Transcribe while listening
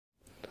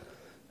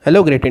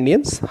Hello, great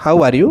Indians.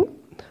 How are you?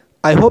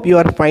 I hope you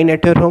are fine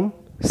at your home,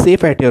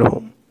 safe at your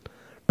home.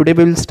 Today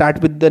we will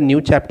start with the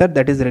new chapter,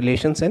 that is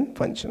relations and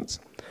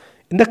functions.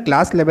 In the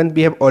class 11th,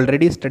 we have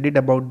already studied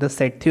about the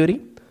set theory,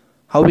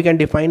 how we can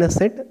define a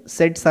set.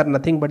 Sets are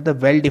nothing but the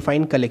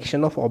well-defined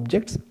collection of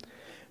objects.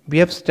 We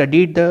have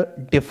studied the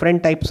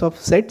different types of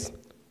sets,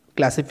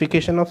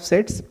 classification of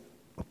sets,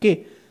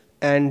 okay,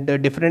 and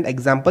different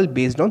example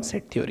based on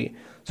set theory.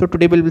 So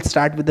today we will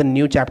start with the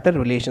new chapter,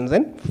 relations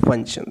and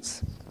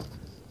functions.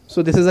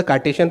 So this is a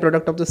Cartesian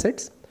product of the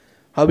sets.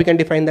 How we can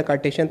define the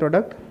Cartesian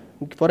product?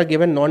 For a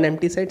given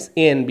non-empty sets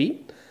A and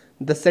B,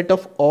 the set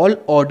of all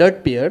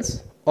ordered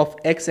pairs of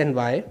x and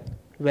y,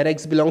 where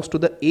x belongs to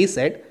the A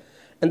set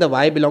and the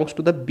y belongs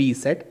to the B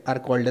set, are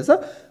called as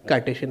a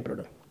Cartesian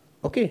product.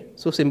 Okay,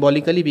 so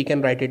symbolically we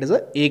can write it as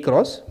a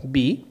cross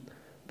B,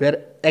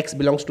 where x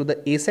belongs to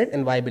the A set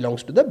and y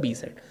belongs to the B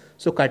set.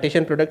 So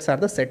Cartesian products are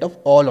the set of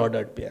all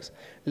ordered pairs.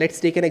 Let's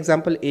take an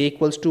example. A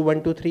equals to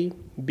 1, 2, 3,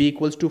 B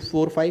equals to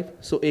 4, 5.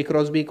 So A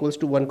cross B equals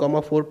to 1,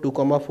 4, 2,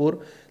 4,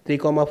 3,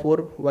 4,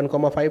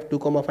 1, 5, 2,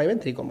 5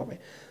 and 3, 5.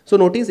 So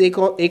notice A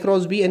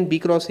cross B and B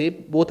cross A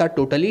both are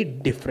totally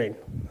different,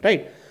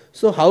 right?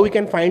 So how we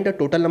can find the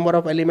total number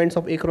of elements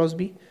of A cross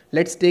B?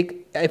 Let's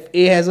take, if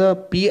A has a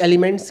P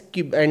elements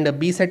and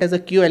B set has a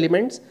Q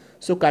elements,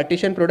 so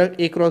Cartesian product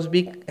A cross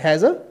B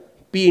has a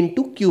P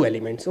into Q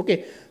elements.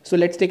 Okay, so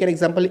let's take an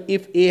example.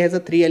 If A has a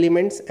 3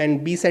 elements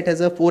and B set has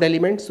a 4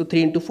 elements, so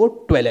 3 into 4,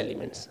 12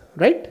 elements,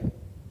 right?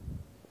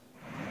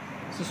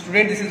 So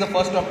student, this is the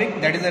first topic,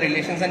 that is the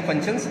relations and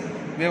functions.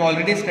 We have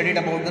already studied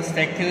about the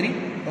set theory.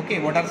 Okay,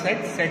 what are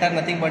sets? Set are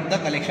nothing but the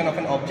collection of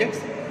an objects.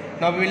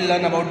 Now we will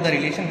learn about the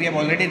relation. We have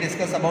already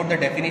discussed about the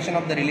definition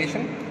of the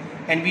relation,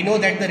 and we know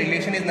that the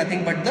relation is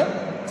nothing but the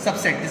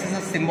subset. This is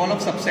a symbol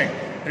of subset.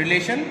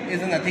 Relation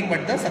is nothing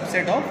but the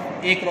subset of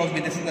A cross B.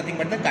 This is nothing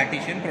but the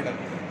Cartesian product.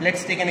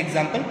 Let's take an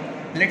example.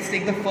 Let's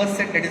take the first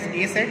set, that is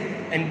A set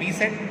and B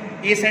set.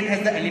 A set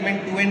has the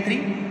element 2 and 3.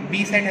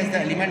 B set has the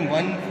element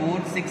 1,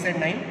 4, 6 and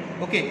 9.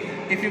 Okay.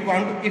 If you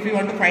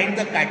want to find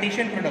the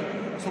Cartesian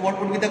product, so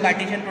what would be the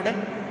Cartesian product?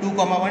 2,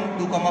 1,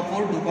 2,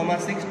 4,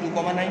 2, 6, 2,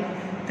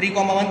 9. 3,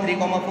 1, 3,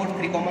 4,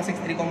 3, 6,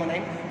 3,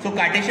 9. So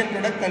Cartesian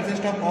product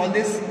consists of all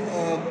these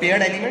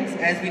paired elements,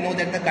 as we know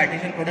that the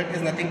Cartesian product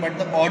is nothing but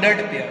the ordered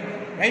pair,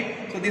 right?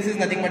 So this is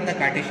nothing but the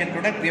Cartesian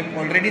product. We have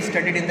already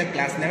studied in the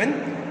class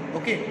 11.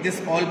 Okay,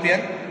 this all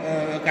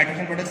pair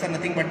Cartesian products are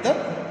nothing but the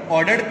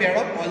ordered pair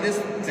of all these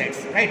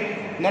sets,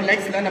 right? Now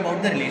let's learn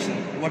about the relation.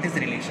 What is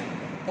the relation?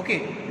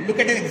 Okay, look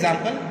at an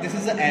example. This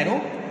is the arrow.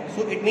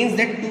 So it means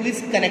that 2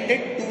 is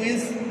connected,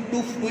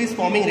 2 is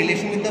forming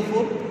relation with the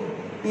 4.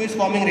 2 is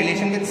forming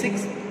relation with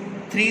 6,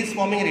 3 is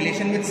forming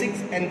relation with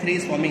 6 and 3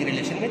 is forming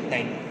relation with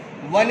 9.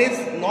 1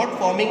 is not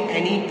forming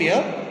any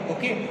pair.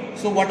 Okay,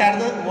 so what are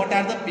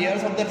the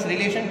pairs of the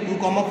relation? 2,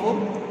 4,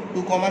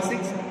 2,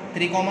 6,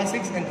 3,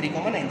 6 and 3,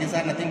 9. These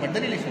are nothing but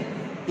the relation.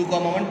 2,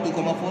 1, 2,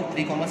 4,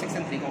 3, 6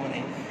 and 3,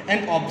 9.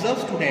 And observe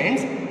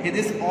students,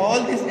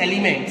 all these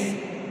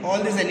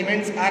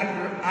elements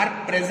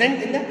are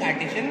present in the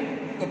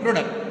Cartesian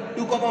product.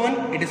 2,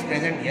 1 it is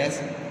present,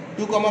 yes.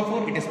 2,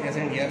 4 it is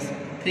present, yes.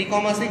 3,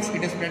 6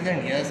 it is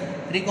present, yes.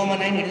 3,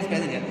 9 it is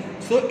present, yes.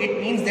 So it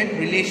means that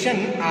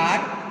relation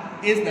R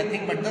is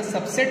nothing but the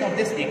subset of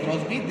this A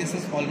cross B. This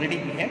is already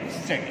we have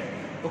studied.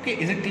 Okay,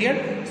 is it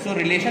clear? So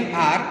relation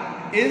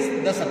R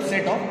is the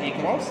subset of A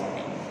cross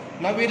B.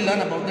 Now we will learn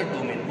about the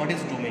domain. What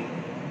is domain?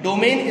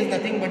 Domain is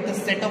nothing but the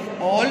set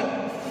of all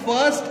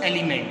first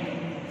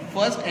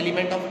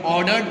element of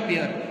ordered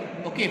pair.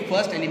 Okay,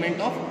 first element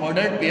of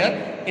ordered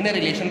pair in a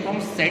relation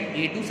from set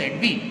A to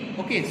set B.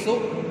 Okay, so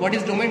what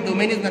is domain?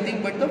 Domain is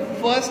nothing but the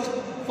first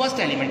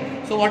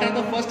element. So what are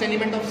the first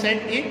element of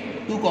set A?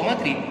 2,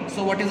 3.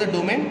 So what is the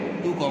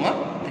domain? 2, 3.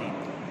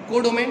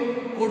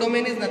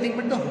 Codomain is nothing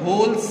but the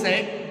whole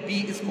set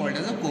B is called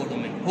as a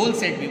codomain. Whole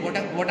set B. What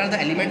are the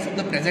elements of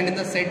the present in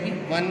the set B?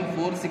 1,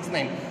 4, 6,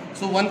 9.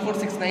 So 1, 4,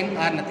 6, 9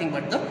 are nothing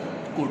but the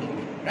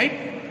codomain, right?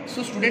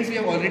 So students, we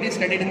have already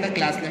studied in the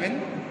class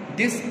 11.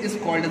 This is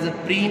called as a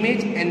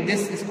pre-image and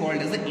this is called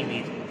as the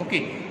image.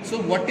 Okay,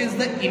 so what is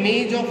the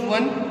image of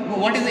 1?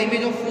 What is the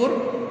image of 4?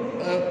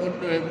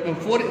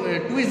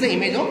 2 is the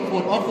image of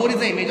 4, or 4 is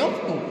the image of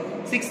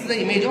 2. 6 is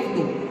the image of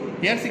 2.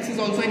 Here 6 is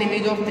also an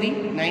image of 3.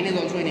 9 is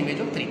also an image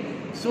of 3.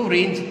 So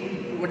range.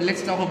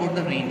 Let's talk about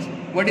the range.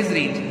 What is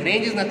range?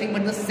 Range is nothing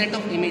but the set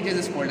of images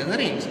is called as a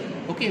range.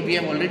 Okay, we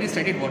have already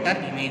studied what are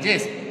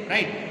images,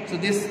 right? So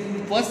this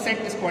first set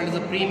is called as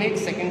a pre-image,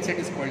 second set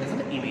is called as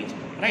an image,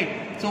 right?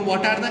 So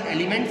what are the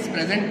elements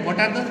present? What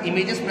are the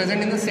images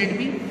present in the set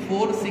B?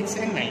 4, 6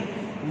 and 9.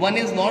 One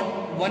is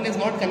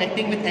not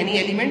connecting with any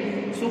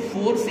element. So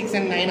 4, 6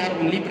 and 9 are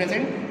only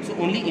present. So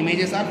only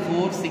images are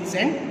 4, 6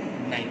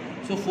 and 9.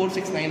 So 4,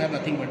 6, 9 are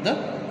nothing but the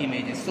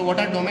images. So what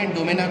are domain?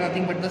 Domain are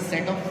nothing but the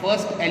set of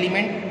first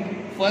element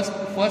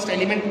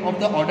of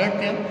the ordered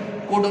pair.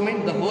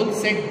 Codomain, the whole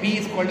set B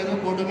is called as a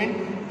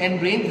codomain,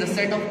 and range, the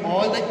set of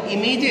all the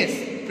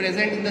images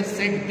present in the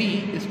set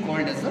B is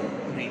called as a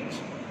range,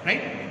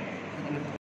 right?